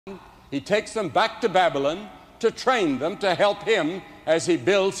He takes them back to Babylon to train them to help him as he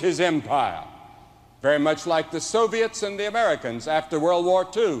builds his empire. Very much like the Soviets and the Americans after World War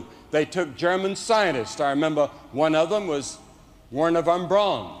II. They took German scientists. I remember one of them was Wernher von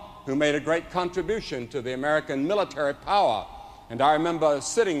Braun, who made a great contribution to the American military power. And I remember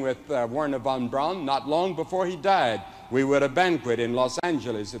sitting with Wernher von Braun not long before he died. We were at a banquet in Los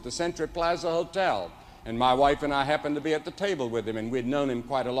Angeles at the Century Plaza Hotel. And my wife and I happened to be at the table with him, and we'd known him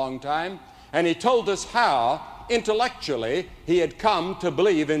quite a long time. And he told us how, intellectually, he had come to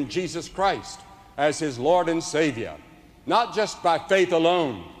believe in Jesus Christ as his Lord and Savior. Not just by faith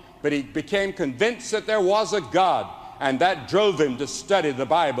alone, but he became convinced that there was a God, and that drove him to study the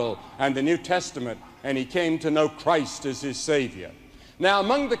Bible and the New Testament, and he came to know Christ as his Savior. Now,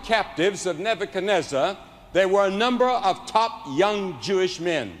 among the captives of Nebuchadnezzar, there were a number of top young Jewish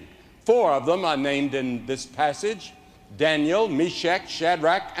men. 4 of them are named in this passage: Daniel, Meshach,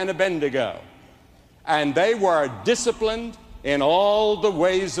 Shadrach, and Abednego. And they were disciplined in all the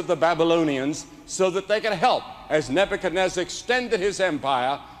ways of the Babylonians so that they could help as Nebuchadnezzar extended his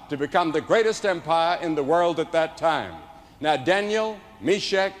empire to become the greatest empire in the world at that time. Now, Daniel,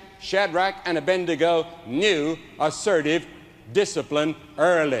 Meshach, Shadrach, and Abednego knew assertive discipline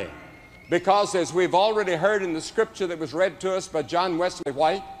early. Because, as we've already heard in the scripture that was read to us by John Wesley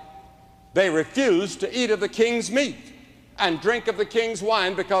White, they refused to eat of the king's meat and drink of the king's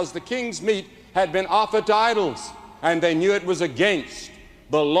wine because the king's meat had been offered to idols, and they knew it was against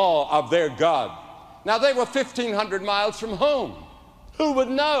the law of their God. Now, they were 1,500 miles from home. Who would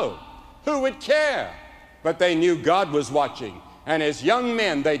know? Who would care? But they knew God was watching, and as young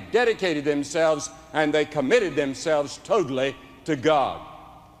men, they dedicated themselves and they committed themselves totally to God.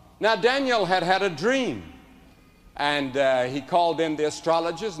 Now, Daniel had had a dream. And he called in the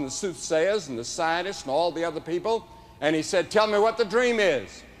astrologers and the soothsayers and the scientists and all the other people. And he said, "Tell me what the dream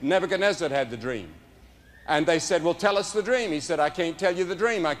is." Nebuchadnezzar had the dream. And they said, "Well, tell us the dream." He said, "I can't tell you the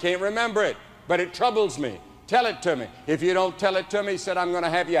dream. I can't remember it, but it troubles me. Tell it to me. If you don't tell it to me," he said, "I'm going to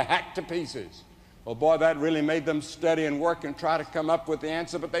have you hacked to pieces." Well, boy, that really made them study and work and try to come up with the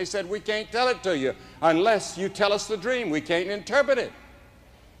answer. But they said, "We can't tell it to you unless you tell us the dream. We can't interpret it."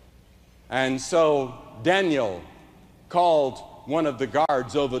 And so Daniel called one of the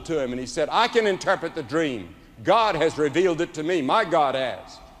guards over to him, and he said, "I can interpret the dream. God has revealed it to me. My God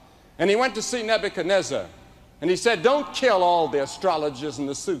has." And he went to see Nebuchadnezzar, and he said, "Don't kill all the astrologers and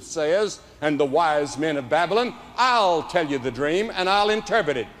the soothsayers and the wise men of Babylon. I'll tell you the dream, and I'll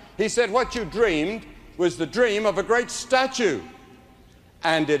interpret it." He said, "What you dreamed was the dream of a great statue,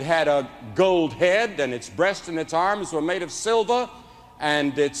 and it had a gold head, and its breast and its arms were made of silver,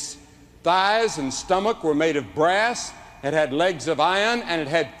 and its thighs and stomach were made of brass. It had legs of iron, and it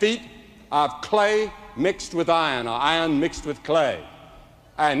had feet of clay mixed with iron, or iron mixed with clay."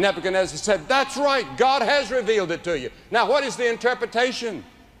 And Nebuchadnezzar said, "That's right, God has revealed it to you. Now, what is the interpretation?"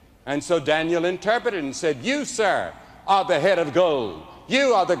 And so Daniel interpreted and said, "You, sir, are the head of gold.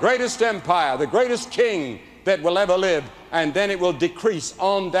 You are the greatest empire, the greatest king that will ever live. And then it will decrease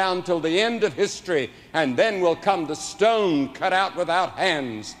on down till the end of history. And then will come the stone cut out without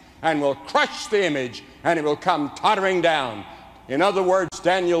hands, and will crush the image, and it will come tottering down." In other words,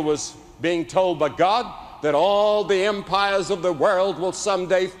 Daniel was being told by God that all the empires of the world will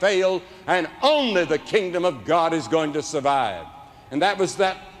someday fail, and only the kingdom of God is going to survive. And that was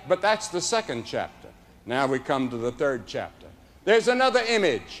that, but that's the second chapter. Now we come to the third chapter. There's another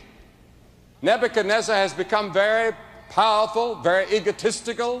image. Nebuchadnezzar has become very powerful, very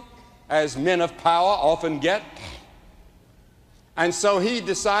egotistical, as men of power often get. And so he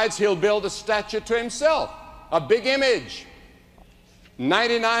decides he'll build a statue to himself, a big image,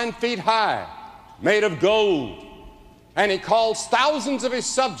 99 feet high, made of gold. And he calls thousands of his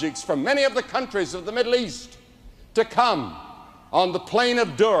subjects from many of the countries of the Middle East to come on the plain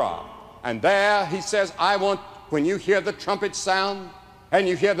of Dura. And there he says, "I want, when you hear the trumpet sound, and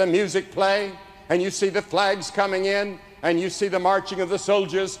you hear the music play, and you see the flags coming in, and you see the marching of the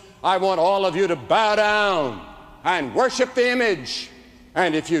soldiers, I want all of you to bow down and worship the image.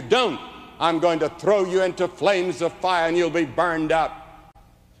 And if you don't, I'm going to throw you into flames of fire, and you'll be burned up."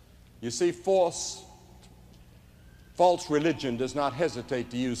 You see, false religion does not hesitate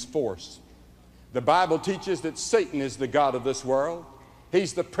to use force. The Bible teaches that Satan is the god of this world.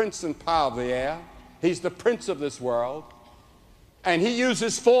 He's the prince and power of the air. He's the prince of this world. And he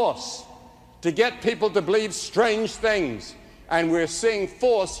uses force to get people to believe strange things. And we're seeing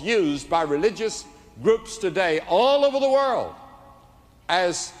force used by religious groups today all over the world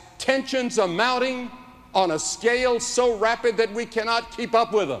as tensions are mounting on a scale so rapid that we cannot keep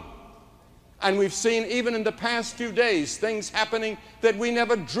up with them. And we've seen even in the past few days things happening that we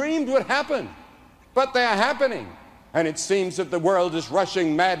never dreamed would happen. But they are happening. And it seems that the world is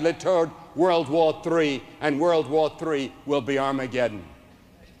rushing madly toward World War III, and World War III will be Armageddon.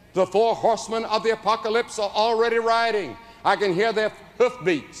 The four horsemen of the apocalypse are already riding. I can hear their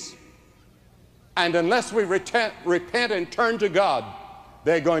hoofbeats. And unless we repent and turn to God,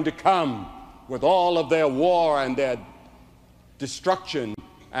 they're going to come with all of their war and their destruction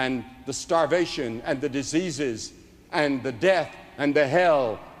and the starvation and the diseases and the death and the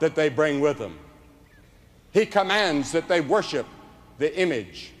hell that they bring with them. He commands that they worship the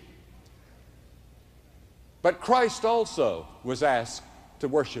image. But Christ also was asked to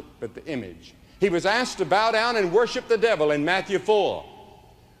worship at the image. He was asked to bow down and worship the devil in Matthew 4.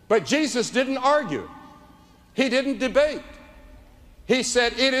 But Jesus didn't argue. He didn't debate. He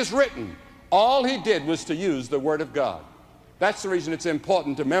said, "It is written." All he did was to use the Word of God. That's the reason it's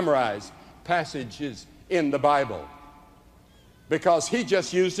important to memorize passages in the Bible, because he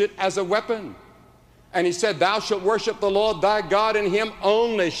just used it as a weapon. And he said, "Thou shalt worship the Lord thy God, and him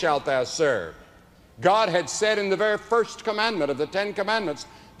only shalt thou serve." God had said in the very first commandment of the 10 Commandments,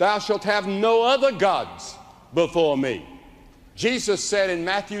 "Thou shalt have no other gods before me." Jesus said in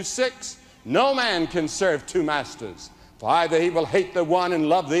Matthew 6, "No man can serve two masters, for either he will hate the one and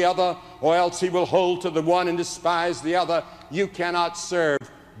love the other, or else he will hold to the one and despise the other." You cannot serve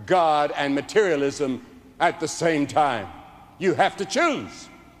God and materialism at the same time. You have to choose.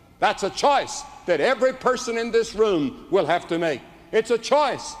 That's a choice that every person in this room will have to make. It's a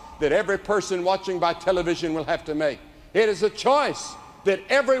choice that every person watching by television will have to make. It is a choice that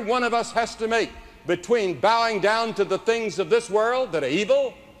every one of us has to make between bowing down to the things of this world that are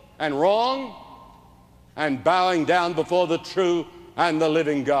evil and wrong, and bowing down before the true and the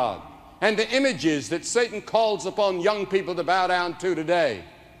living God. And the images that Satan calls upon young people to bow down to today: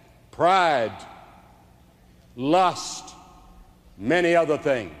 pride, lust, many other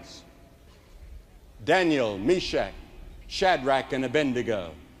things. Daniel, Meshach, Shadrach, and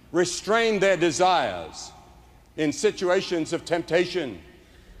Abednego restrained their desires in situations of temptation,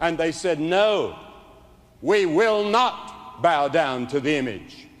 and they said, "No, we will not bow down to the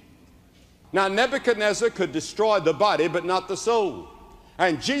image." Now, Nebuchadnezzar could destroy the body, but not the soul.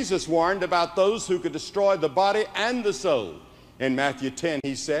 And Jesus warned about those who could destroy the body and the soul. In Matthew 10,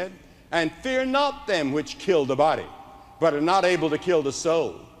 he said, "And fear not them which kill the body, but are not able to kill the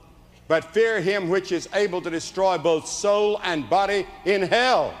soul. But fear him which is able to destroy both soul and body in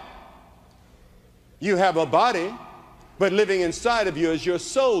hell." You have a body, but living inside of you is your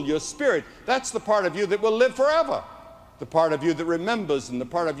soul, your spirit. That's the part of you that will live forever. The part of you that remembers, and the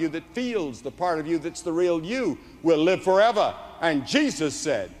part of you that feels, the part of you that's the real you will live forever. And Jesus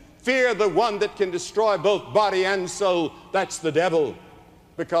said, "Fear the one that can destroy both body and soul." That's the devil,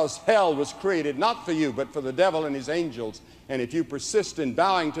 because hell was created not for you, but for the devil and his angels. And if you persist in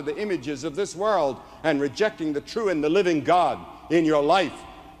bowing to the images of this world and rejecting the true and the living God in your life,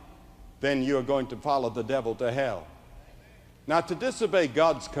 then you are going to follow the devil to hell. Now, to disobey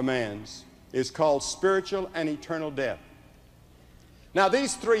God's commands is called spiritual and eternal death. Now,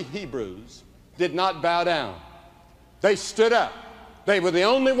 these three Hebrews did not bow down. They stood up. They were the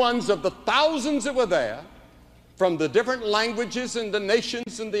only ones of the thousands that were there, from the different languages and the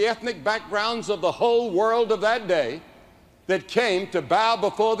nations and the ethnic backgrounds of the whole world of that day, that came to bow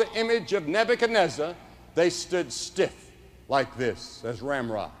before the image of Nebuchadnezzar. They stood stiff like this, as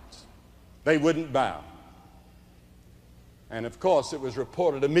ramrods. They wouldn't bow. And of course, it was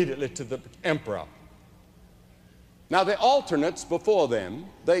reported immediately to the emperor. Now, the alternates before them,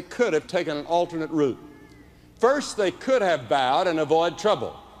 they could have taken an alternate route. First, they could have bowed and avoided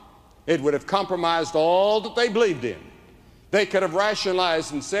trouble. It would have compromised all that they believed in. They could have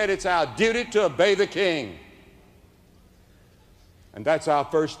rationalized and said, "It's our duty to obey the king. And that's our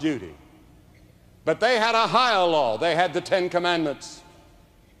first duty." But they had a higher law. They had the 10 Commandments.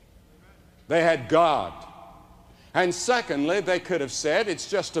 They had God. And secondly, they could have said, "It's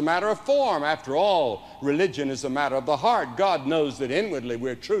just a matter of form. After all, religion is a matter of the heart. God knows that inwardly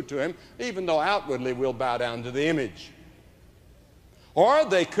we're true to him, even though outwardly we'll bow down to the image." Or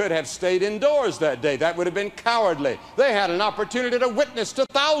they could have stayed indoors that day. That would have been cowardly. They had an opportunity to witness to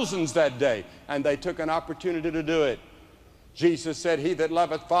thousands that day, and they took an opportunity to do it. Jesus said, "He that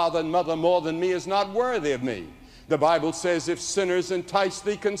loveth father and mother more than me is not worthy of me." The Bible says, "If sinners entice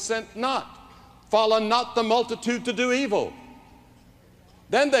thee, consent not. Follow not the multitude to do evil."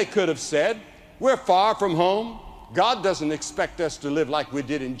 Then they could have said, "We're far from home. God doesn't expect us to live like we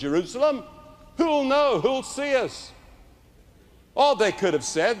did in Jerusalem. Who'll know? Who'll see us?" Or they could have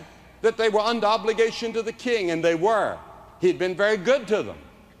said that they were under obligation to the king, and they were. He'd been very good to them.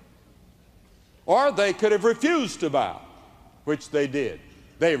 Or they could have refused to bow, which they did.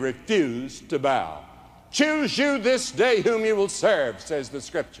 They refused to bow. Choose you this day whom you will serve, says the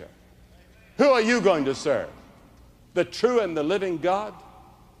Scripture. Who are you going to serve? The true and the living God?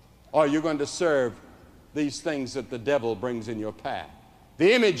 Or are you going to serve these things that the devil brings in your path?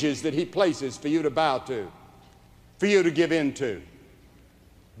 The images that he places for you to bow to, for you to give in to.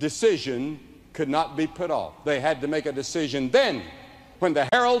 Decision could not be put off. They had to make a decision then. When the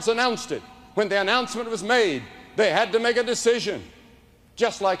heralds announced it, when the announcement was made, they had to make a decision.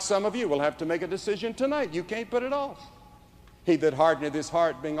 Just like some of you will have to make a decision tonight. You can't put it off. He that hardeneth his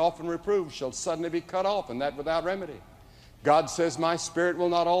heart, being often reproved, shall suddenly be cut off, and that without remedy. God says, my spirit will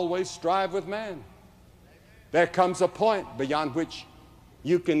not always strive with man. There comes a point beyond which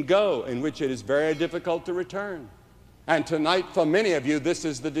you can go, in which it is very difficult to return. And tonight, for many of you, this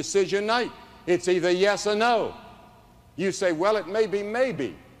is the decision night. It's either yes or no. You say, well, it may be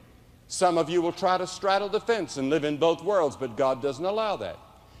maybe. Some of you will try to straddle the fence and live in both worlds, but God doesn't allow that.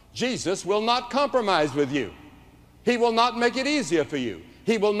 Jesus will not compromise with you. He will not make it easier for you.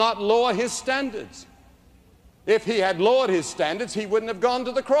 He will not lower his standards. If he had lowered his standards, he wouldn't have gone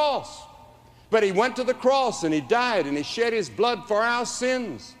to the cross. But he went to the cross and he died and he shed his blood for our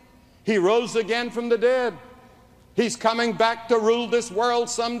sins. He rose again from the dead. He's coming back to rule this world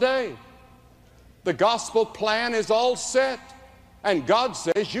someday. The gospel plan is all set. And God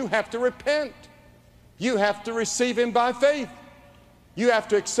says you have to repent. You have to receive him by faith. You have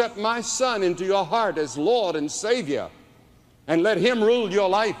to accept my Son into your heart as Lord and Savior and let him rule your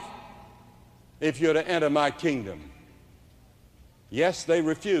life if you're to enter my kingdom. Yes, they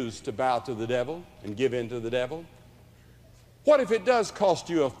refused to bow to the devil and give in to the devil. What if it does cost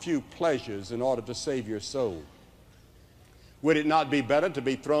you a few pleasures in order to save your soul? Would it not be better to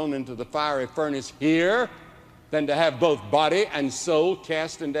be thrown into the fiery furnace here than to have both body and soul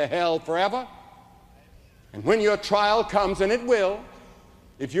cast into hell forever? And when your trial comes, and it will,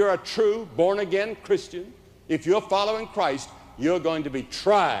 if you're a true born-again Christian, if you're following Christ, you're going to be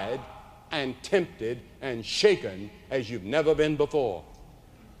tried and tempted and shaken as you've never been before.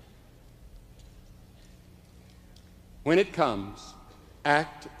 When it comes,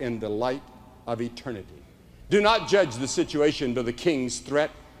 act in the light of eternity. Do not judge the situation by the king's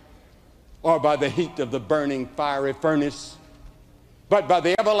threat or by the heat of the burning fiery furnace, but by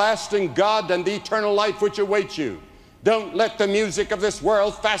the everlasting God and the eternal life which awaits you. Don't let the music of this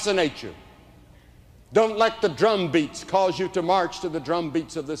world fascinate you. Don't let the drum beats cause you to march to the drum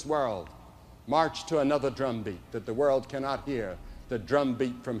beats of this world. March to another drum beat that the world cannot hear, the drum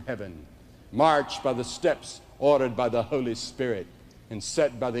beat from heaven. March by the steps ordered by the Holy Spirit and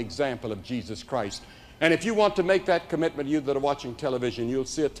set by the example of Jesus Christ. And if you want to make that commitment, you that are watching television, you'll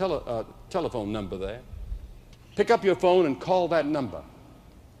see a telephone number there. Pick up your phone and call that number.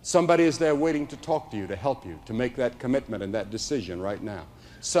 Somebody is there waiting to talk to you, to help you, to make that commitment and that decision right now.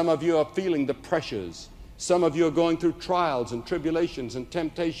 Some of you are feeling the pressures. Some of you are going through trials and tribulations and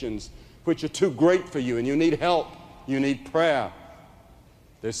temptations which are too great for you, and you need help. You need prayer.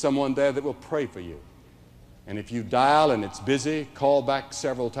 There's someone there that will pray for you. And if you dial and it's busy, call back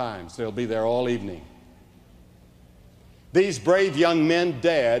several times. They'll be there all evening. These brave young men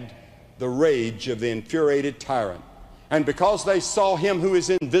dared the rage of the infuriated tyrant. And because they saw him who is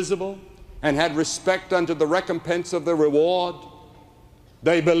invisible and had respect unto the recompense of the reward,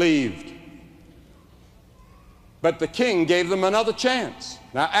 they believed. But the king gave them another chance.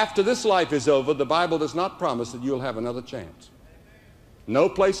 Now, after this life is over, the Bible does not promise that you'll have another chance. No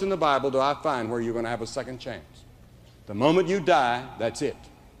place in the Bible do I find where you're going to have a second chance. The moment you die, that's it.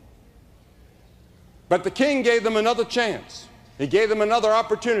 But the king gave them another chance. He gave them another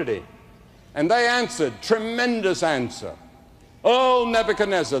opportunity. And they answered, tremendous answer. Oh,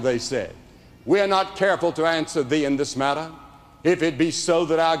 Nebuchadnezzar, they said, we are not careful to answer thee in this matter. If it be so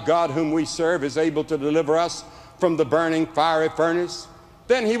that our God whom we serve is able to deliver us from the burning fiery furnace,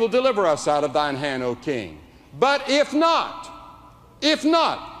 then he will deliver us out of thine hand, O king. But if not,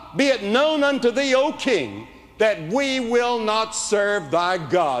 be it known unto thee, O king, that we will not serve thy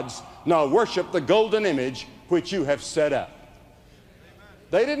gods, nor worship the golden image which you have set up.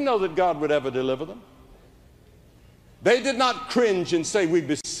 They didn't know that God would ever deliver them. They did not cringe and say, we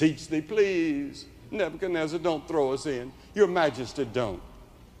beseech thee, please, Nebuchadnezzar, don't throw us in. Your majesty, don't.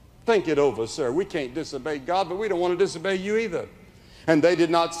 Think it over, sir. We can't disobey God, but we don't want to disobey you either. And they did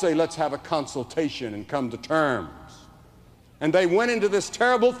not say, let's have a consultation and come to terms. And they went into this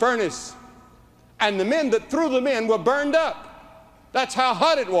terrible furnace, and the men that threw them in were burned up. That's how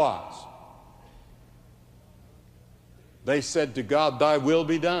hot it was. They said to God, thy will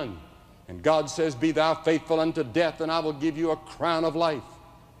be done. And God says, be thou faithful unto death, and I will give you a crown of life.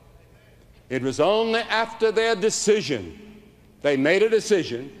 It was only after their decision, they made a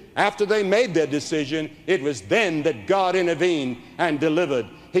decision, after they made their decision, it was then that God intervened and delivered.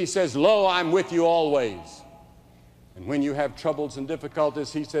 He says, lo, I'm with you always. And when you have troubles and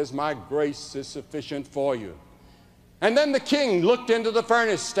difficulties, he says, my grace is sufficient for you. And then the king looked into the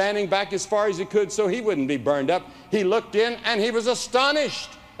furnace, standing back as far as he could so he wouldn't be burned up. He looked in and he was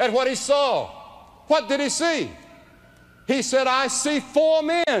astonished at what he saw. What did he see? He said, I see 4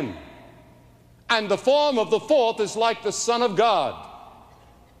 men, and the form of the fourth is like the Son of God.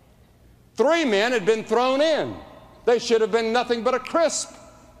 3 men had been thrown in. They should have been nothing but a crisp.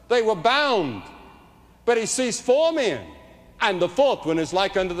 They were bound. But he sees 4 men, and the fourth one is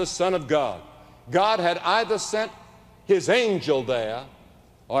like unto the Son of God. God had either sent his angel there,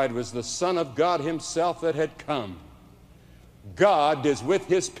 or it was the Son of God himself that had come. God is with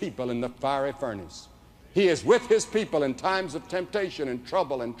his people in the fiery furnace. He is with his people in times of temptation and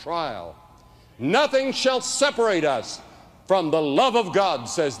trouble and trial. Nothing shall separate us from the love of God,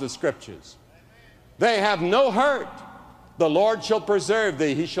 says the Scriptures. They have no hurt. The Lord shall preserve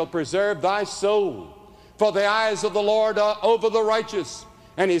thee. He shall preserve thy soul. For the eyes of the Lord are over the righteous,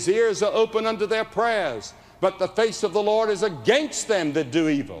 and his ears are open unto their prayers. But the face of the Lord is against them that do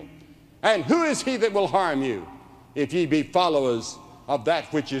evil. And who is he that will harm you, if ye be followers of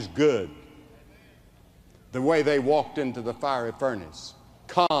that which is good? The way they walked into the fiery furnace,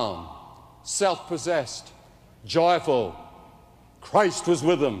 calm, self-possessed, joyful. Christ was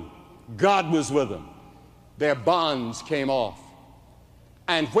with them. God was with them. Their bonds came off.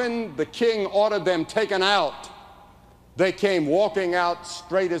 And when the king ordered them taken out, they came walking out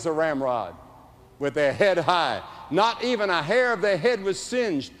straight as a ramrod, with their head high. Not even a hair of their head was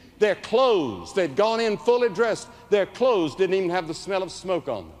singed. Their clothes, they'd gone in fully dressed. Their clothes didn't even have the smell of smoke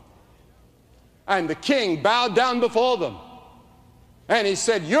on them. And the king bowed down before them. And he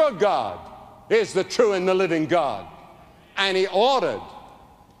said, your God is the true and the living God. And he ordered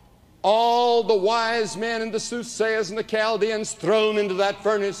all the wise men and the soothsayers and the Chaldeans thrown into that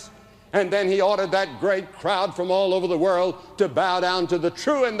furnace. And then he ordered that great crowd from all over the world to bow down to the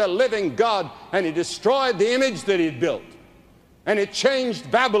true and the living God. And he destroyed the image that he'd built. And it changed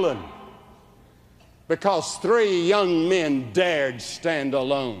Babylon, because 3 young men dared stand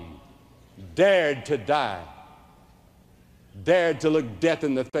alone, dared to die, dared to look death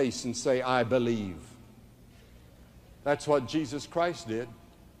in the face and say, I believe. That's what Jesus Christ did.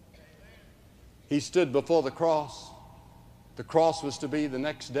 He stood before the cross. The cross was to be the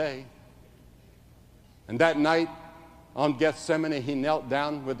next day. And that night on Gethsemane, he knelt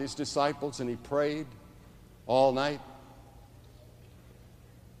down with his disciples and he prayed all night.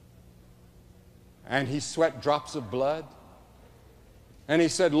 And he sweat drops of blood. And he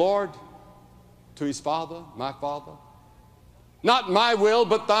said, Lord, to his Father, my Father, not my will,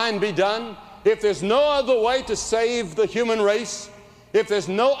 but thine be done. If there's no other way to save the human race, if there's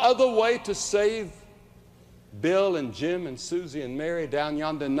no other way to save Bill and Jim and Susie and Mary down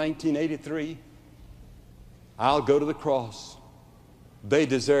yonder in 1983, I'll go to the cross. They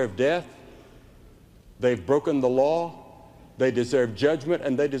deserve death. They've broken the law. They deserve judgment,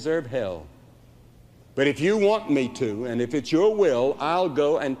 and they deserve hell. But if you want me to, and if it's your will, I'll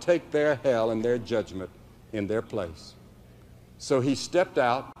go and take their hell and their judgment in their place. So he stepped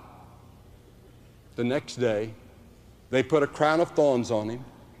out the next day. They put a crown of thorns on him.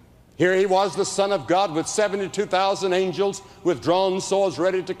 Here he was, the Son of God, with 72,000 angels with drawn swords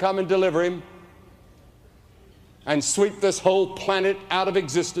ready to come and deliver him and sweep this whole planet out of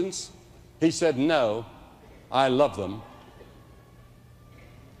existence. He said, no, I love them.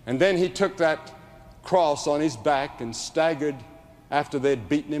 And then he took that cross on his back and staggered after they'd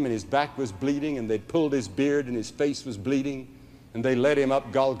beaten him, and his back was bleeding, and they'd pulled his beard and his face was bleeding, and they led him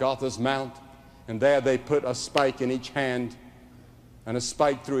up Golgotha's Mount, and there they put a spike in each hand and a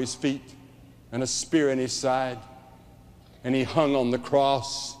spike through his feet and a spear in his side, and he hung on the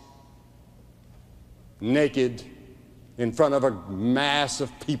cross naked in front of a mass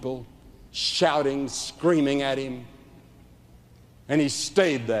of people shouting, screaming at him, and he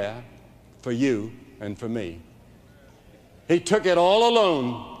stayed there for you and for me. He took it all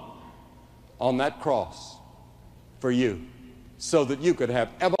alone on that cross for you, so that you could have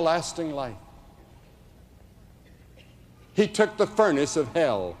everlasting life. He took the furnace of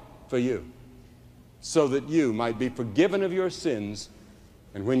hell for you, so that you might be forgiven of your sins,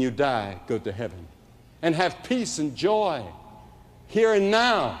 and when you die, go to heaven and have peace and joy here and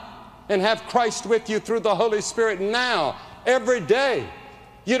now, and have Christ with you through the Holy Spirit now, every day.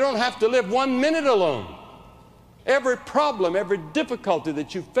 You don't have to live 1 minute alone. Every problem, every difficulty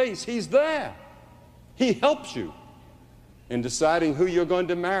that you face, he's there. He helps you. in deciding who you're going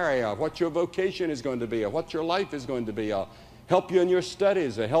to marry, or what your vocation is going to be, or what your life is going to be, or help you in your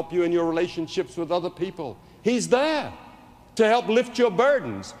studies, or help you in your relationships with other people. He's there to help lift your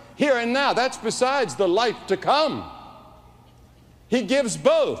burdens here and now. That's besides the life to come. He gives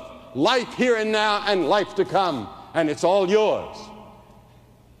both life here and now and life to come, and it's all yours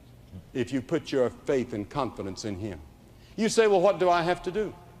if you put your faith and confidence in Him. You say, well, what do I have to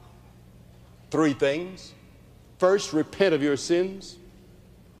do? 3 things. First, repent of your sins.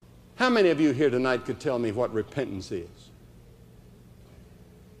 How many of you here tonight could tell me what repentance is?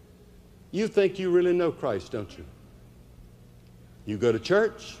 You think you really know Christ, don't you? You go to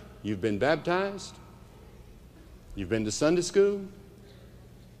church, you've been baptized, you've been to Sunday school,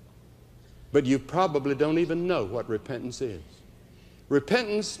 but you probably don't even know what repentance is.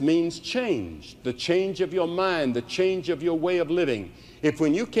 Repentance means change, the change of your mind, the change of your way of living. If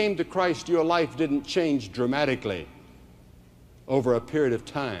when you came to Christ your life didn't change dramatically over a period of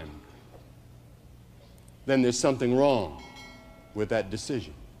time, then there's something wrong with that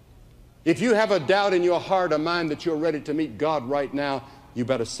decision. If you have a doubt in your heart or mind that you're ready to meet God right now, you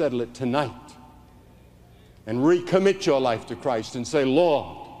better settle it tonight and recommit your life to Christ and say,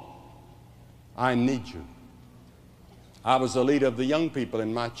 Lord, I need you. I was the leader of the young people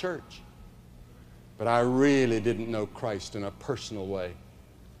in my church, but I really didn't know Christ in a personal way.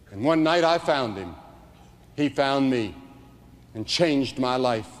 And one night I found Him. He found me and changed my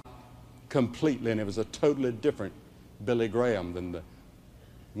life completely, and it was a totally different Billy Graham than the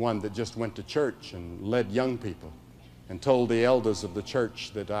one that just went to church and led young people and told the elders of the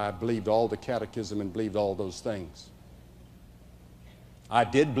church that I believed all the catechism and believed all those things. I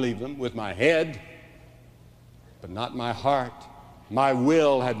did believe them with my head, but not my heart. My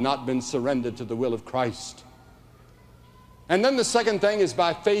will had not been surrendered to the will of Christ. And then the second thing is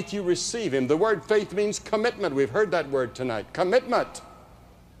by faith you receive Him. The word faith means commitment. We've heard that word tonight. Commitment.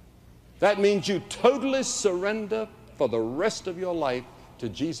 That means you totally surrender for the rest of your life to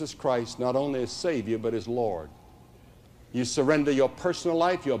Jesus Christ, not only as Savior, but as Lord. You surrender your personal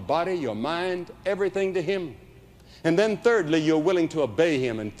life, your body, your mind, everything to Him. And then thirdly, you're willing to obey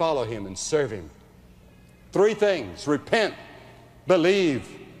Him and follow Him and serve Him. 3 things: repent, believe.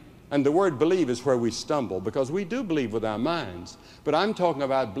 And the word believe is where we stumble, because we do believe with our minds, but I'm talking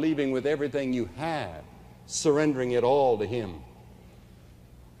about believing with everything you have, surrendering it all to Him,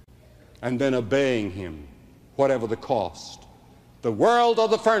 and then obeying Him, whatever the cost. The world or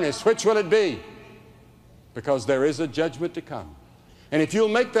the furnace, which will it be? Because there is a judgment to come. And if you'll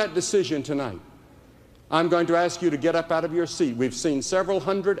make that decision tonight, I'm going to ask you to get up out of your seat. We've seen several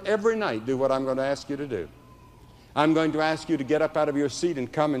hundred every night do what I'm going to ask you to do. I'm going to ask you to get up out of your seat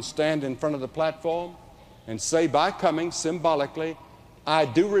and come and stand in front of the platform and say, by coming symbolically, I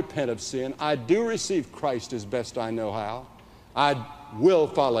do repent of sin. I do receive Christ as best I know how. I will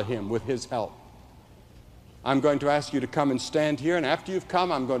follow Him with His help. I'm going to ask you to come and stand here, and after you've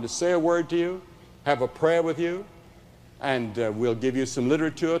come, I'm going to say a word to you, have a prayer with you, and we'll give you some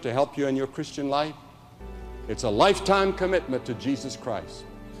literature to help you in your Christian life. It's a lifetime commitment to Jesus Christ.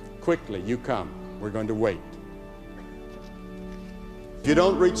 Quickly, you come. We're going to wait. If you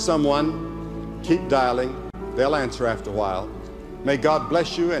don't reach someone, keep dialing. They'll answer after a while. May God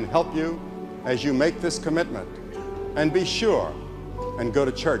bless you and help you as you make this commitment. And be sure and go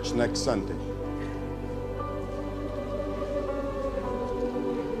to church next Sunday.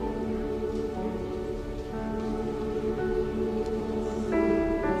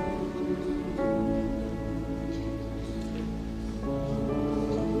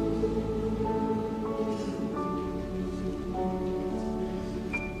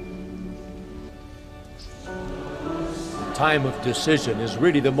 Time of decision is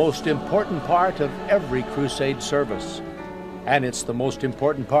really the most important part of every crusade service. And it's the most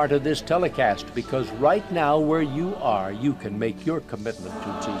important part of this telecast, because right now where you are, you can make your commitment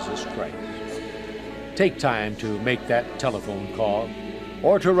to Jesus Christ. Take time to make that telephone call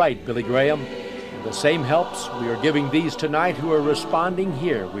or to write Billy Graham. The same helps we are giving these tonight who are responding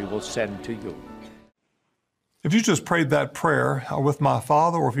here we will send to you. If you just prayed that prayer with my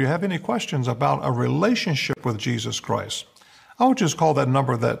Father, or if you have any questions about a relationship with Jesus Christ, I would just call that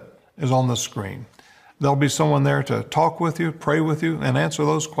number that is on the screen. There'll be someone there to talk with you, pray with you, and answer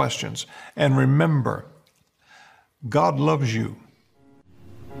those questions. And remember, God loves you.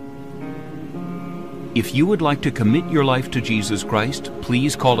 If you would like to commit your life to Jesus Christ,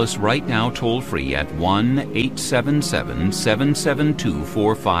 please call us right now toll-free at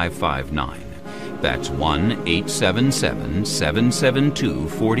 1-877-772-4559. That's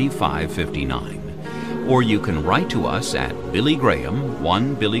 1-877-772-4559. Or you can write to us at Billy Graham,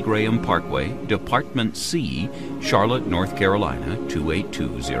 1 Billy Graham Parkway, Department C, Charlotte, North Carolina,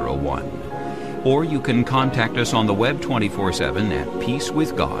 28201. Or you can contact us on the web 24/7 at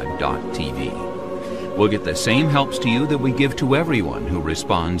peacewithgod.tv. We'll get the same helps to you that we give to everyone who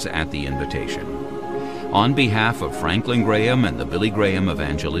responds at the invitation. On behalf of Franklin Graham and the Billy Graham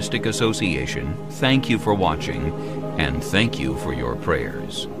Evangelistic Association, thank you for watching, and thank you for your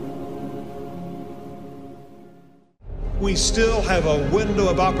prayers. We still have a window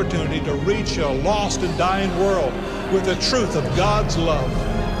of opportunity to reach a lost and dying world with the truth of God's love.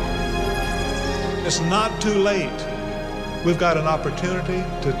 It's not too late. We've got an opportunity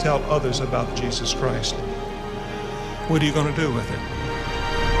to tell others about Jesus Christ. What are you going to do with it?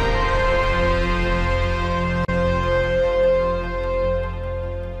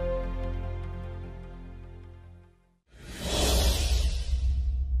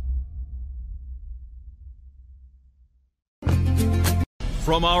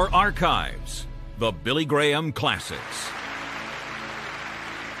 From our archives, the Billy Graham Classics.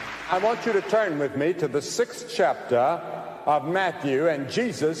 I want you to turn with me to the 6th chapter of Matthew, and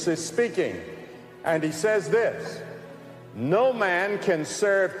Jesus is speaking. And he says this: "No man can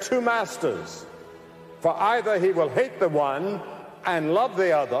serve two masters, for either he will hate the one and love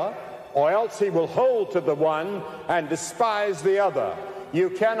the other, or else he will hold to the one and despise the other. You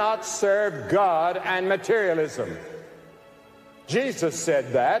cannot serve God and materialism." Jesus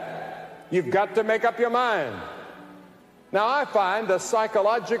said that. You've got to make up your mind. Now, I find the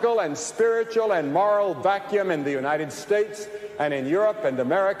psychological and spiritual and moral vacuum in the United States and in Europe and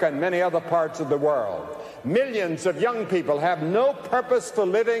America and many other parts of the world. Millions of young people have no purpose for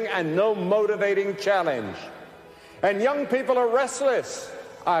living and no motivating challenge. And young people are restless,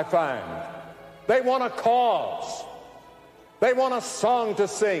 I find. They want a cause. They want a song to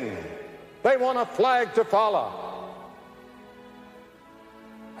sing. They want a flag to follow.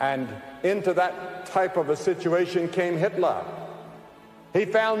 And into that type of a situation came Hitler. He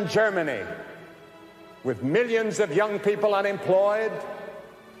found Germany with millions of young people unemployed,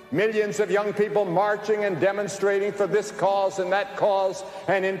 millions of young people marching and demonstrating for this cause and that cause,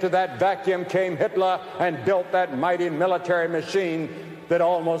 and into that vacuum came Hitler and built that mighty military machine that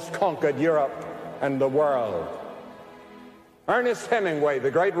almost conquered Europe and the world. Ernest Hemingway,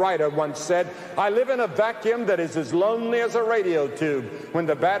 the great writer, once said, "I live in a vacuum that is as lonely as a radio tube when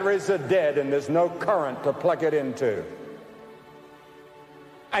the batteries are dead and there's no current to plug it into."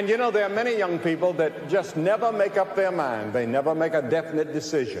 And you know, there are many young people that just never make up their mind. They never make a definite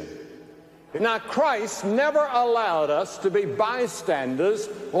decision. Now, Christ never allowed us to be bystanders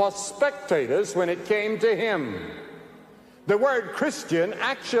or spectators when it came to him. The word Christian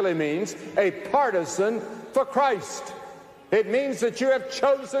actually means a partisan for Christ. It means that you have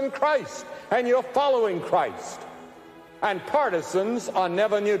chosen Christ and you're following Christ. And partisans are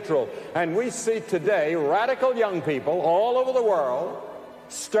never neutral. And we see today radical young people all over the world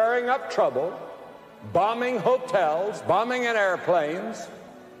stirring up trouble, bombing hotels, bombing in airplanes,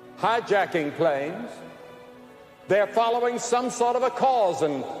 hijacking planes. They're following some sort of a cause,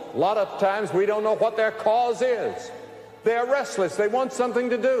 and a lot of times we don't know what their cause is. They're restless. They want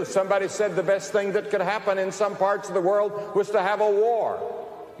something to do. Somebody said the best thing that could happen in some parts of the world was to have a war.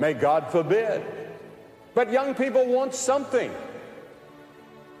 May God forbid. But young people want something.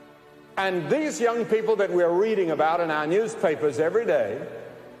 And these young people that we're reading about in our newspapers every day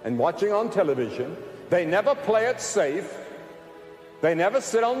and watching on television, they never play it safe. They never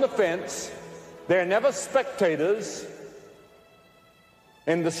sit on the fence. They're never spectators.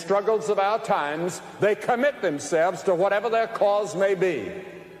 In the struggles of our times, they commit themselves to whatever their cause may be.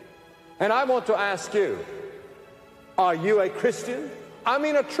 And I want to ask you, are you a Christian? I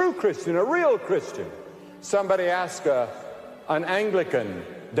mean a true Christian, a real Christian. Somebody asked an Anglican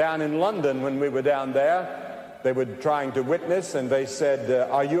down in London when we were down there. They were trying to witness, and they said,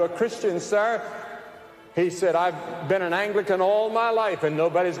 "Are you a Christian, sir?" He said, "I've been an Anglican all my life, and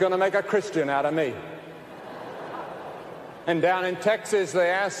nobody's going to make a Christian out of me." And down in Texas, they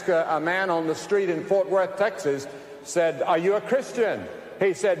asked a man on the street in Fort Worth, Texas, said, "Are you a Christian?"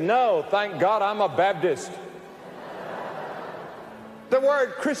 He said, "No, thank God I'm a Baptist." The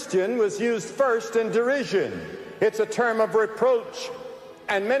word Christian was used first in derision. It's a term of reproach.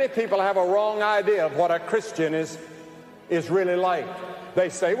 And many people have a wrong idea of what a Christian is really like. They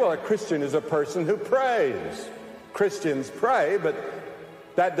say, well, a Christian is a person who prays. Christians pray, but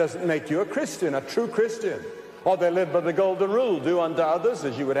that doesn't make you a Christian, a true Christian. Or they live by the golden rule, do unto others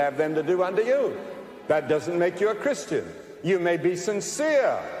as you would have them to do unto you. That doesn't make you a Christian. You may be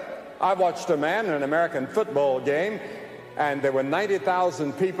sincere. I watched a man in an American football game, and there were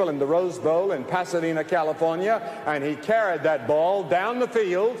 90,000 people in the Rose Bowl in Pasadena, California, and he carried that ball down the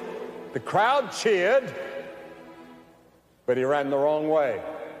field. The crowd cheered, but he ran the wrong way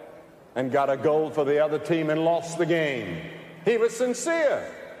and got a goal for the other team and lost the game. He was sincere.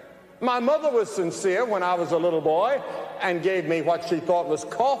 My mother was sincere when I was a little boy and gave me what she thought was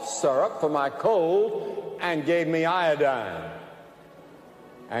cough syrup for my cold and gave me iodine.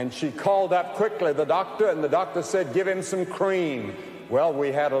 And she called up quickly the doctor, and the doctor said, give him some cream. Well,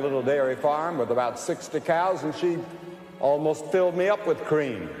 we had a little dairy farm with about 60 cows, and she almost filled me up with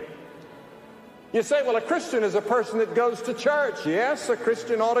cream. You say, well, a Christian is a person that goes to church. Yes, a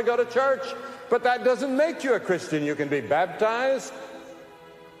Christian ought to go to church, but that doesn't make you a Christian. You can be baptized,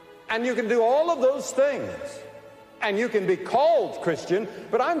 and you can do all of those things, and you can be called Christian,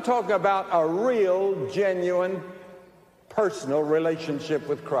 but I'm talking about a real, genuine, personal relationship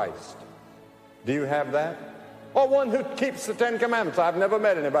with Christ. Do you have that? Or one who keeps the Ten Commandments. I've never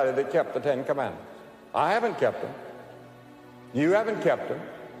met anybody that kept the Ten Commandments. I haven't kept them. You haven't kept them.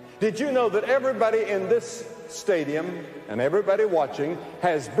 Did you know that everybody in this stadium and everybody watching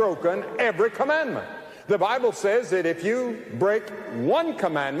has broken every commandment? The Bible says that if you break one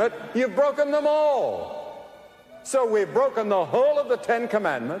commandment, you've broken them all. So we've broken the whole of the Ten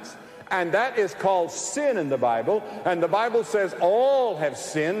Commandments, and that is called sin in the Bible. And the Bible says all have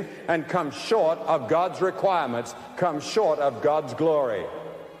sinned and come short of God's requirements, come short of God's glory.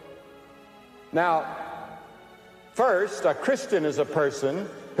 Now, first, a Christian is a person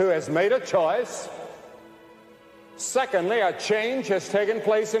who has made a choice. Secondly, a change has taken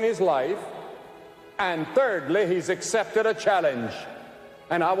place in his life. And thirdly, he's accepted a challenge.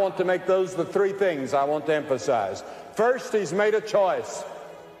 And I want to make those the three things I want to emphasize. First, he's made a choice.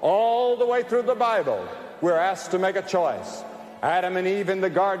 All the way through the Bible, we're asked to make a choice. Adam and Eve in the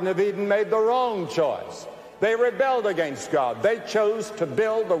Garden of Eden made the wrong choice. They rebelled against God. They chose to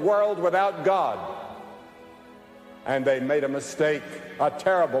build the world without God. And they made a mistake, a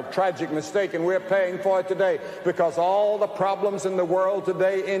terrible, tragic mistake, and we're paying for it today, because all the problems in the world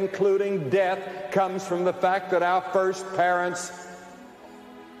today, including death, comes from the fact that our first parents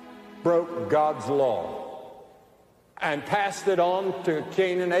broke God's law and passed it on to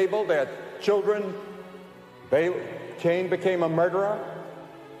Cain and Abel, their children. Cain became a murderer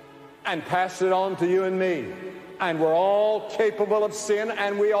and passed it on to you and me. And we're all capable of sin,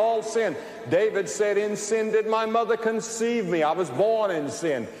 and we all sin. David said, in sin did my mother conceive me. I was born in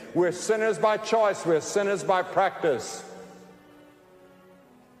sin. We're sinners by choice. We're sinners by practice.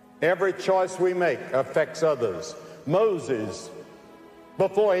 Every choice we make affects others. Moses,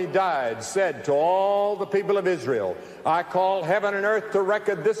 before he died, said to all the people of Israel, I call heaven and earth to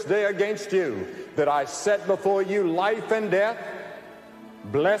record this day against you, that I set before you life and death,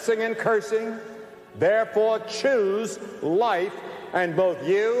 blessing and cursing. Therefore choose life, and both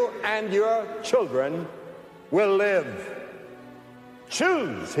you and your children will live.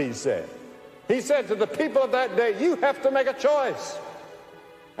 Choose, he said. He said to the people of that day, you have to make a choice.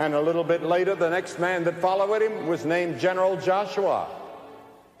 And a little bit later, the next man that followed him was named General Joshua.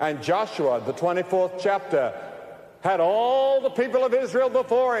 And Joshua, the 24th chapter, had all the people of Israel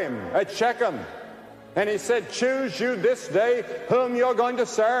before him at Shechem. And he said, choose you this day whom you're going to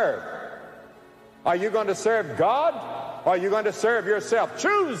serve. Are you going to serve God, or are you going to serve yourself?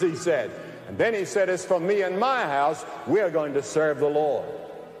 Choose, he said. And then he said, as for me and my house, we're going to serve the Lord.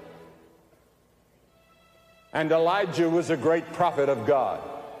 And Elijah was a great prophet of God.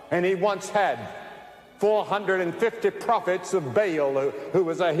 And he once had 450 prophets of Baal, who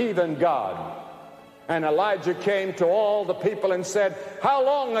was a heathen god. And Elijah came to all the people and said, how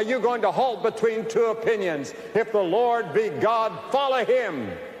long are you going to halt between two opinions? If the Lord be God, follow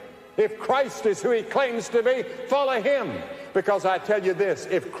him. If Christ is who he claims to be, follow him. Because I tell you this,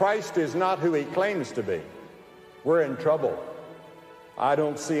 if Christ is not who he claims to be, we're in trouble. I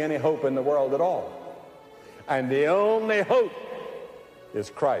don't see any hope in the world at all. And the only hope is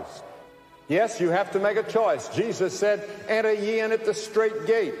Christ. Yes, you have to make a choice. Jesus said, enter ye in at the strait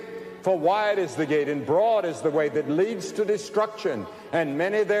gate. For wide is the gate, and broad is the way that leads to destruction, and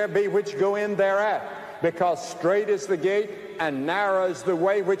many there be which go in thereat. Because strait is the gate, and narrow is the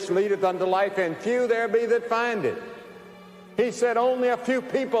way which leadeth unto life, and few there be that find it. He said only a few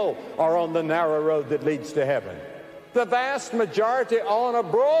people are on the narrow road that leads to heaven. The vast majority are on a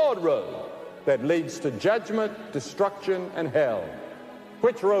broad road that leads to judgment, destruction, and hell.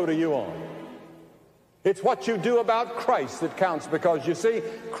 Which road are you on? It's what you do about Christ that counts, because you see,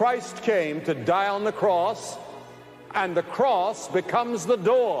 Christ came to die on the cross, and the cross becomes the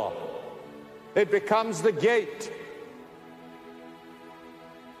door. It becomes the gate.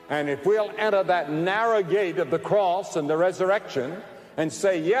 And if we'll enter that narrow gate of the cross and the resurrection and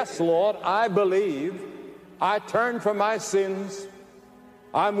say, yes, Lord, I believe, I turn from my sins,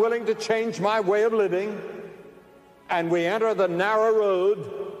 I'm willing to change my way of living, and we enter the narrow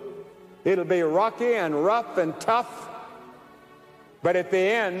road, it'll be rocky and rough and tough, but at the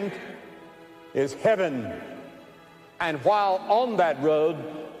end is heaven. And while on that road,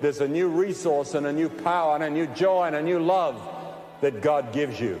 there's a new resource and a new power and a new joy and a new love that God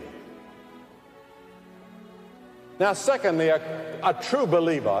gives you. Now, secondly, a true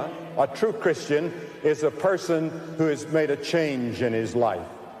believer, a true Christian, is a person who has made a change in his life.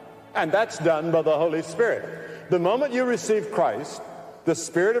 And that's done by the Holy Spirit. The moment you receive Christ, the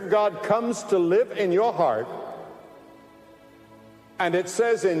Spirit of God comes to live in your heart. And it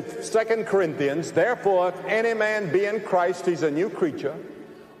says in 2 Corinthians, therefore, if any man be in Christ, he's a new creature.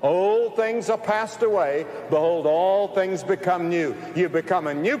 Old things are passed away. Behold, all things become new. You become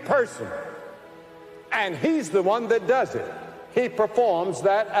a new person. And he's the one that does it. He performs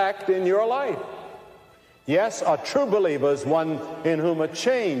that act in your life. Yes, a true believer is one in whom a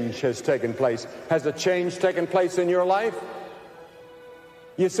change has taken place. Has a change taken place in your life?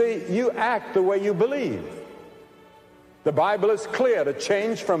 You see, you act the way you believe. The Bible is clear. To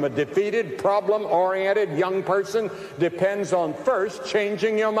change from a defeated, problem-oriented young person depends on first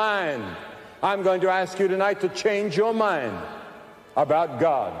changing your mind. I'm going to ask you tonight to change your mind about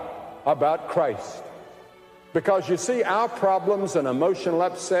God, about Christ. Because you see, our problems and emotional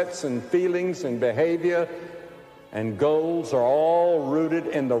upsets and feelings and behavior and goals are all rooted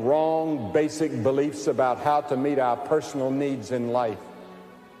in the wrong basic beliefs about how to meet our personal needs in life.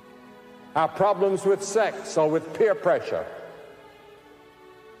 Our problems with sex or with peer pressure.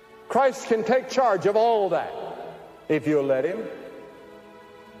 Christ can take charge of all that if you'll let him.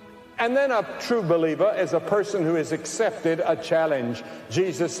 And then a true believer is a person who has accepted a challenge.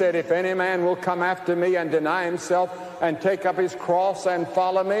 Jesus said, if any man will come after me and deny himself and take up his cross and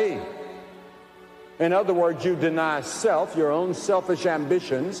follow me. In other words, you deny self, your own selfish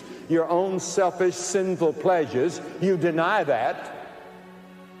ambitions, your own selfish sinful pleasures. You deny that.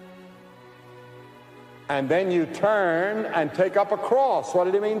 And then you turn and take up a cross. What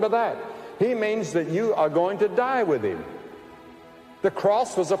did he mean by that? He means that you are going to die with him. The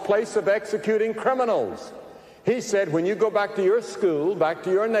cross was a place of executing criminals. He said, when you go back to your school, back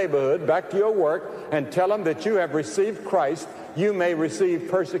to your neighborhood, back to your work, and tell them that you have received Christ, you may receive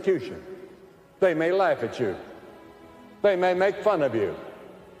persecution. They may laugh at you. They may make fun of you.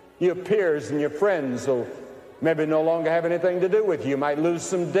 Your peers and your friends will maybe no longer have anything to do with you. You might lose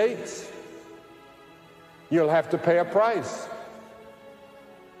some dates. You'll have to pay a price.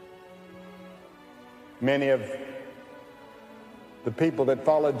 Many of the people that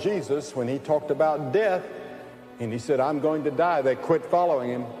followed Jesus, when he talked about death, and he said, I'm going to die, they quit following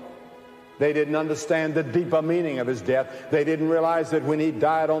him. They didn't understand the deeper meaning of his death. They didn't realize that when he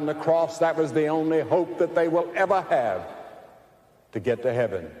died on the cross, that was the only hope that they will ever have to get to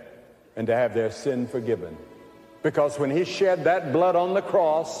heaven and to have their sin forgiven. Because when he shed that blood on the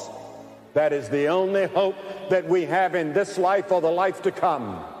cross, that is the only hope that we have in this life or the life to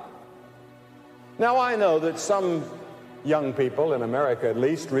come. Now, I know that some young people, in America at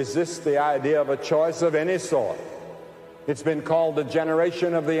least, resist the idea of a choice of any sort. It's been called the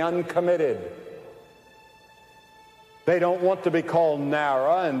generation of the uncommitted. They don't want to be called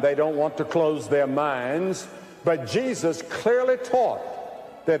narrow, and they don't want to close their minds. But Jesus clearly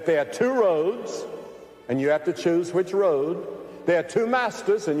taught that there are two roads, and you have to choose which road. There are two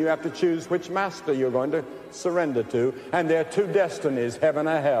masters, and you have to choose which master you're going to surrender to. And there are two destinies, heaven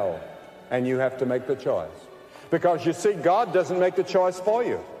or hell, and you have to make the choice. Because you see, God doesn't make the choice for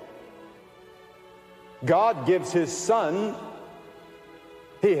you. God gives his Son.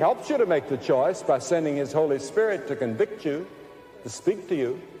 He helps you to make the choice by sending his Holy Spirit to convict you, to speak to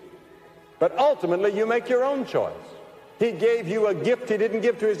you. But ultimately, you make your own choice. He gave you a gift he didn't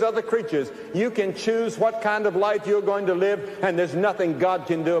give to his other creatures. You can choose what kind of life you're going to live, and there's nothing God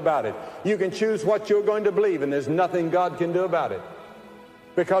can do about it. You can choose what you're going to believe, and there's nothing God can do about it.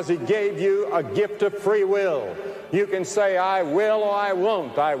 Because he gave you a gift of free will. You can say, I will or I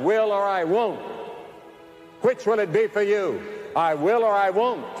won't. I will or I won't. Which will it be for you? I will or I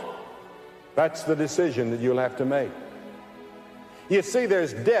won't. That's the decision that you'll have to make. You see,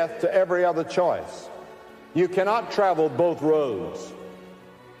 there's death to every other choice. You cannot travel both roads.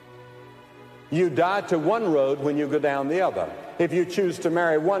 You die to one road when you go down the other. If you choose to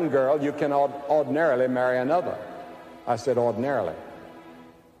marry one girl, you can ordinarily marry another. I said ordinarily.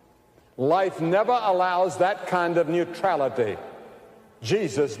 Life never allows that kind of neutrality.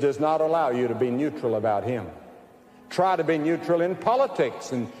 Jesus does not allow you to be neutral about him. Try to be neutral in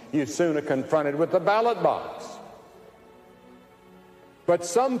politics, and you soon are confronted with the ballot box. But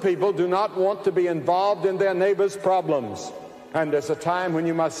some people do not want to be involved in their neighbor's problems, and there's a time when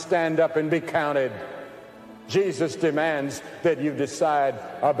you must stand up and be counted. Jesus demands that you decide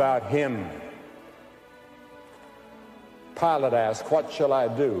about him. Pilate asked, "What shall I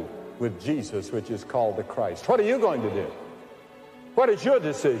do with Jesus, which is called the Christ?" What are you going to do? What is your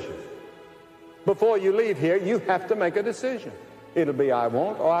decision? Before you leave here, you have to make a decision. It'll be I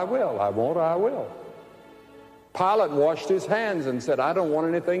won't or I will. I won't or I will. Pilate washed his hands and said, "I don't want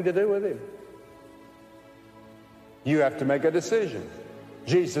anything to do with him." You have to make a decision.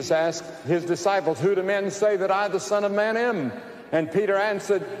 Jesus asked his disciples, "Who do men say that I, the Son of Man, am?" And Peter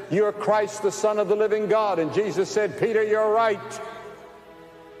answered, "You're Christ, the Son of the living God." And Jesus said, "Peter, you're right."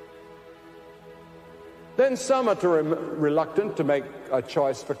 Then some are reluctant to make a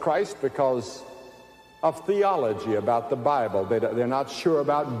choice for Christ because of theology about the Bible. They're not sure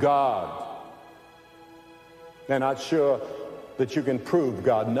about God. They're not sure that you can prove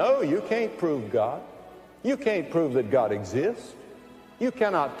God. No, you can't prove God. You can't prove that God exists. You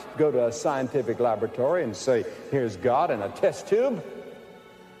cannot go to a scientific laboratory and say, "Here's God in a test tube."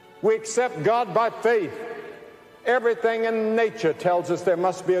 We accept God by faith. Everything in nature tells us there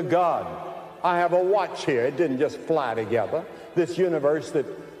must be a God. I have a watch here. It didn't just fly together. This universe that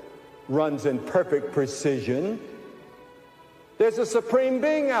runs in perfect precision. There's a supreme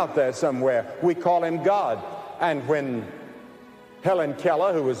being out there somewhere. We call him God. And when Helen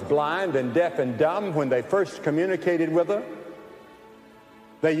Keller, who was blind and deaf and dumb, when they first communicated with her,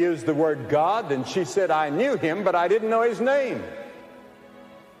 they used the word God, and she said, "I knew him, but I didn't know his name."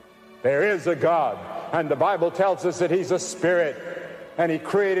 There is a God, and the Bible tells us that he's a spirit, and he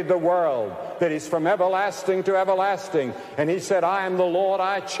created the world, that he's from everlasting to everlasting. And he said, "I am the Lord,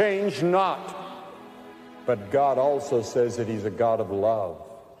 I change not." But God also says that he's a God of love.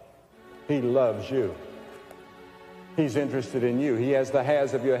 He loves you. He's interested in you. He has the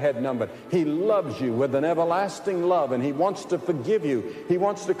hairs of your head numbered. He loves you with an everlasting love, and he wants to forgive you. He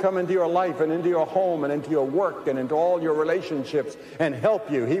wants to come into your life and into your home and into your work and into all your relationships and help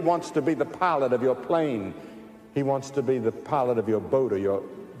you. He wants to be the pilot of your plane. He wants to be the pilot of your boat or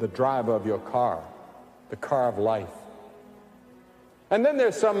the driver of your car, the car of life. And then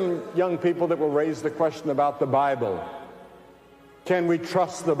there's some young people that will raise the question about the Bible. Can we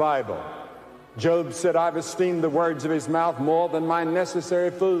trust the Bible? Job said, "I've esteemed the words of his mouth more than my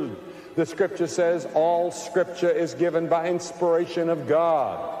necessary food." The scripture says all scripture is given by inspiration of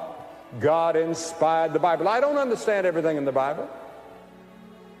God. God inspired the Bible. I don't understand everything in the Bible.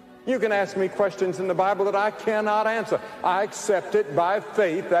 You can ask me questions in the Bible that I cannot answer. I accept it by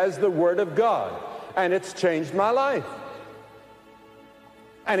faith as the Word of God, and it's changed my life.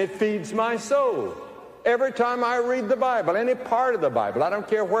 And it feeds my soul. Every time I read the Bible, any part of the Bible, I don't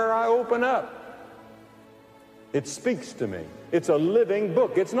care where I open up, it speaks to me. It's a living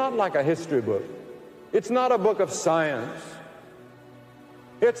book. It's not like a history book. It's not a book of science.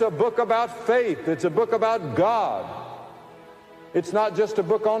 It's a book about faith. It's a book about God. It's not just a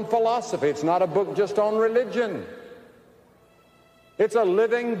book on philosophy. It's not a book just on religion. It's a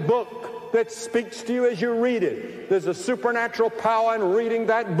living book that speaks to you as you read it. There's a supernatural power in reading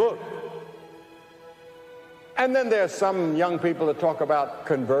that book. And then there's some young people that talk about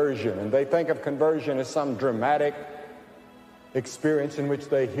conversion, and they think of conversion as some dramatic experience in which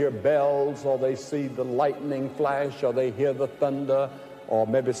they hear bells, or they see the lightning flash, or they hear the thunder, or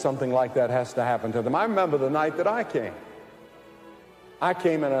maybe something like that has to happen to them. I remember the night that I came. I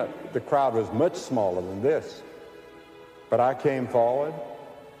came in the crowd was much smaller than this, but I came forward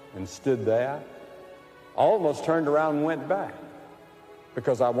and stood there. I almost turned around and went back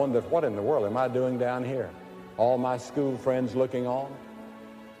because I wondered, what in the world am I doing down here? All my school friends looking on.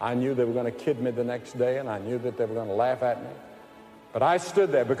 I knew they were going to kid me the next day, and I knew that they were going to laugh at me. But I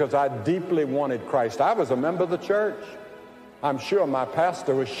stood there because I deeply wanted Christ. I was a member of the church. I'm sure my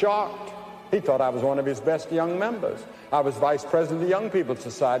pastor was shocked. He thought I was one of his best young members. I was vice president of the Young People's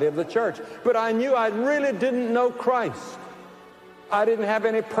Society of the church. But I knew I really didn't know Christ. I didn't have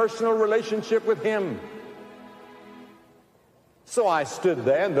any personal relationship with him. So I stood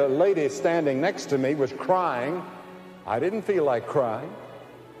there, and the lady standing next to me was crying. I didn't feel like crying.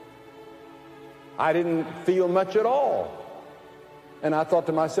 I didn't feel much at all. And I thought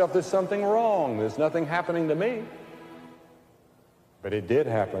to myself, there's something wrong. There's nothing happening to me. But it did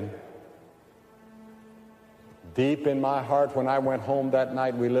happen. Deep in my heart, when I went home that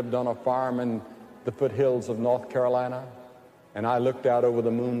night, we lived on a farm in the foothills of North Carolina, and I looked out over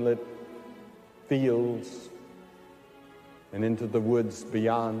the moonlit fields and into the woods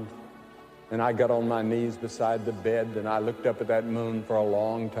beyond, And I got on my knees beside the bed, and I looked up at that moon for a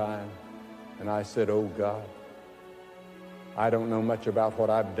long time. And I said, oh God, I don't know much about what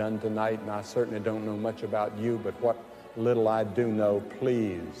I've done tonight, and I certainly don't know much about you, but what little I do know,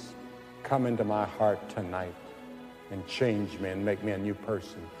 please come into my heart tonight and change me and make me a new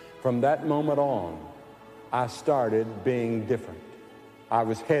person. From that moment on, I started being different. I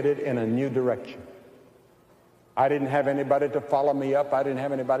was headed in a new direction. I didn't have anybody to follow me up. I didn't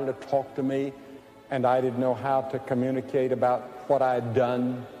have anybody to talk to me, and I didn't know how to communicate about what I'd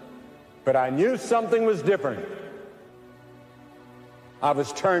done, but I knew something was different. I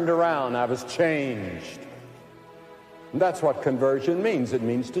was turned around. I was changed. And that's what conversion means. It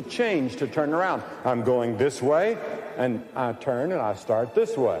means to change, to turn around. I'm going this way, and I turn and I start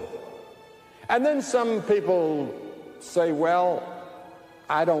this way. And then some people say, well,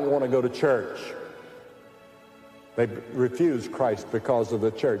 I don't want to go to church. They refuse Christ because of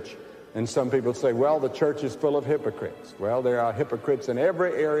the church. And some people say, well, the church is full of hypocrites. Well, there are hypocrites in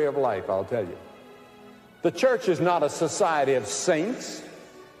every area of life, I'll tell you. The church is not a society of saints.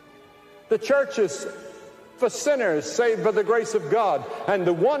 The church is for sinners saved by the grace of God. And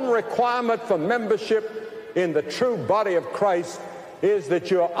the one requirement for membership in the true body of Christ is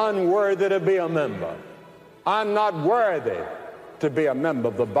that you're unworthy to be a member. I'm not worthy to be a member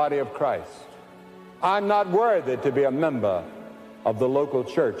of the body of Christ. I'm not worthy to be a member of the local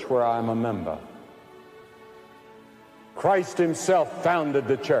church where I'm a member. Christ himself founded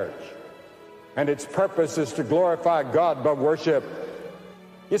the church, and its purpose is to glorify God by worship.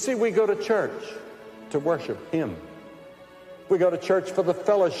 You see, we go to church to worship him. We go to church for the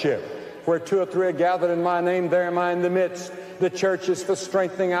fellowship. Where two or three are gathered in my name, there am I in the midst. The church is for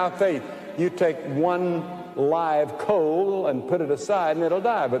strengthening our faith. You take one live coal and put it aside and it'll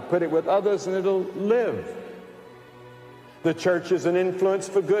die, but put it with others and it'll live. The church is an influence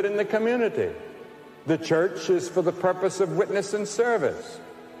for good in the community. The church is for the purpose of witness and service.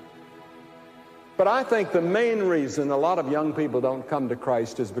 But I think the main reason a lot of young people don't come to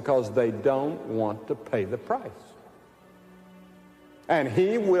Christ is because they don't want to pay the price. And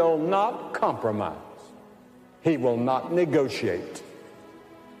he will not compromise. He will not negotiate.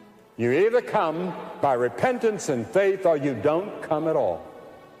 You either come by repentance and faith or you don't come at all.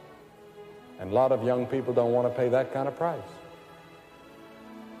 And a lot of young people don't want to pay that kind of price.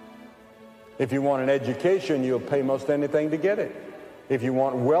 If you want an education, you'll pay most anything to get it. If you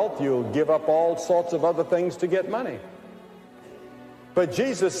want wealth, you'll give up all sorts of other things to get money. But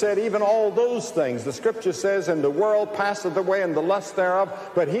Jesus said even all those things, the scripture says, and the world passeth away and the lust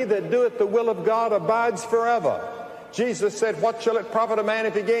thereof, but he that doeth the will of God abides forever. Jesus said, what shall it profit a man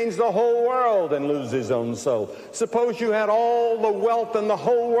if he gains the whole world and lose his own soul? Suppose you had all the wealth in the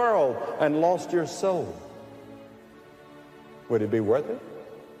whole world and lost your soul. Would it be worth it?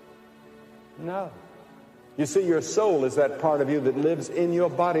 No. You see, your soul is that part of you that lives in your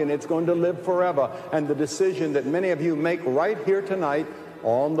body, and it's going to live forever. And the decision that many of you make right here tonight,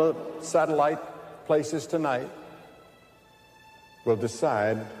 on the satellite places tonight, will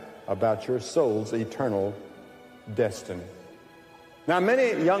decide about your soul's eternal destiny. Now,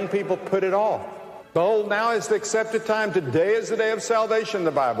 many young people put it off. Behold, now is the accepted time. Today is the day of salvation,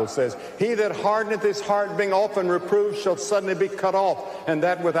 the Bible says. He that hardeneth his heart, being often reproved, shall suddenly be cut off, and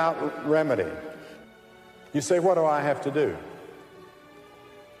that without remedy. You say, what do I have to do?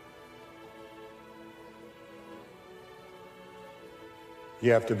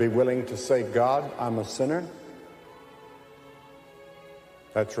 You have to be willing to say, God, I'm a sinner.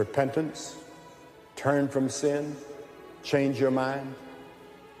 That's repentance. Turn from sin. Change your mind.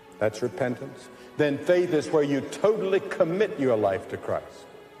 That's repentance. Then faith is where you totally commit your life to Christ.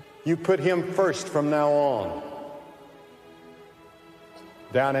 You put him first from now on.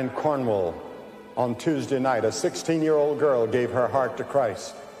 Down in Cornwall, on Tuesday night, a 16-year-old girl gave her heart to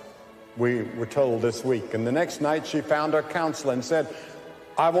Christ, we were told this week. And the next night she found her counselor and said,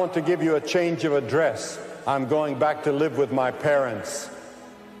 I want to give you a change of address. I'm going back to live with my parents.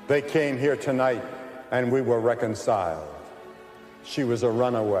 They came here tonight and we were reconciled. She was a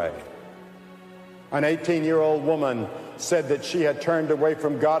runaway. An 18-year-old woman said that she had turned away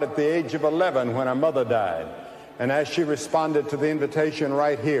from God at the age of 11 when her mother died. And as she responded to the invitation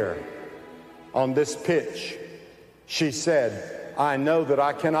right here, on this pitch, she said, I know that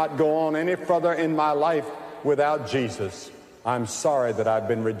I cannot go on any further in my life without Jesus. I'm sorry that I've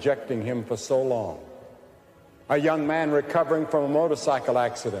been rejecting him for so long. A young man recovering from a motorcycle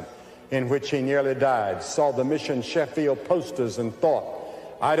accident in which he nearly died saw the Mission Sheffield posters and thought,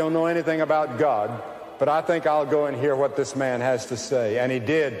 I don't know anything about God, but I think I'll go and hear what this man has to say. And he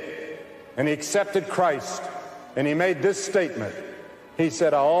did. And he accepted Christ. And he made this statement, He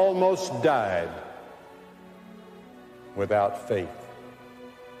said, I almost died without faith.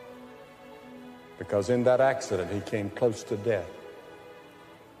 Because in that accident, he came close to death.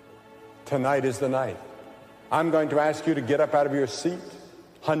 Tonight is the night. I'm going to ask you to get up out of your seat.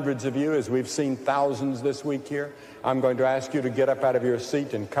 Hundreds of you, as we've seen thousands this week here. I'm going to ask you to get up out of your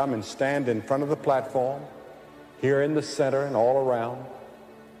seat and come and stand in front of the platform, here in the center and all around.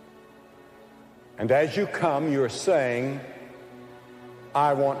 And as you come, you're saying,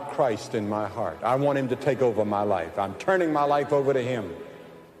 I want Christ in my heart. I want him to take over my life. I'm turning my life over to him.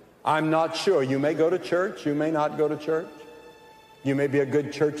 I'm not sure. You may go to church. You may not go to church. You may be a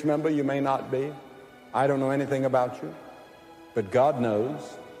good church member. You may not be. I don't know anything about you. But God knows.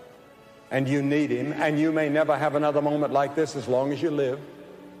 And you need him. And you may never have another moment like this as long as you live.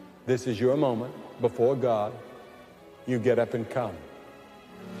 This is your moment before God. You get up and come.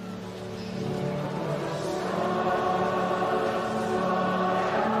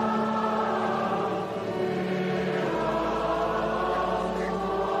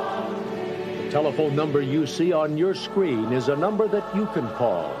 The telephone number you see on your screen is a number that you can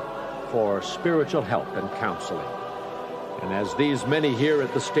call for spiritual help and counseling. And as these many here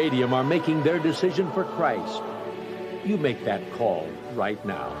at the stadium are making their decision for Christ, you make that call right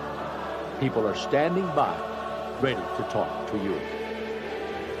now. People are standing by, ready to talk to you.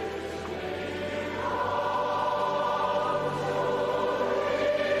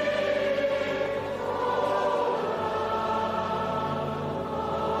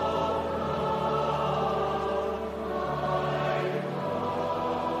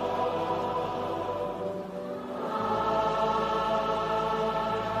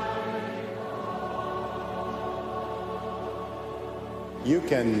 You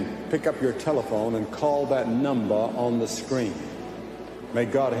can pick up your telephone and call that number on the screen. May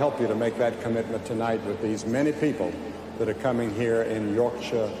God help you to make that commitment tonight with these many people that are coming here in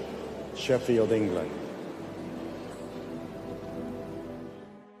Yorkshire, Sheffield, England.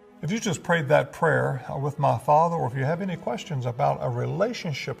 If you just prayed that prayer with my Father, or if you have any questions about a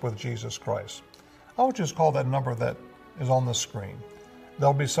relationship with Jesus Christ, I would just call that number that is on the screen.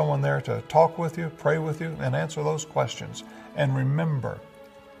 There'll be someone there to talk with you, pray with you, and answer those questions. And remember,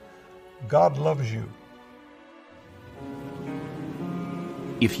 God loves you.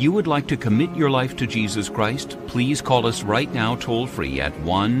 If you would like to commit your life to Jesus Christ, please call us right now toll-free at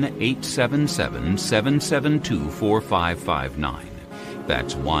 1-877-772-4559.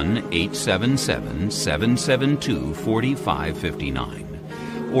 That's 1-877-772-4559.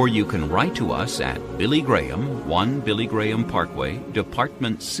 Or you can write to us at Billy Graham, 1 Billy Graham Parkway,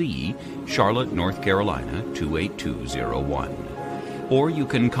 Department C, Charlotte, North Carolina, 28201. Or you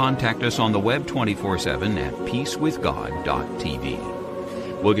can contact us on the web 24/7 at peacewithgod.tv.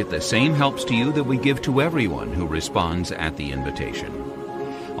 We'll get the same helps to you that we give to everyone who responds at the invitation.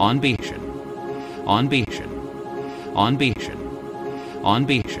 On behalf, on behalf, on behalf, on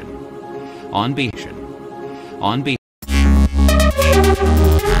behalf, on behalf, on behalf.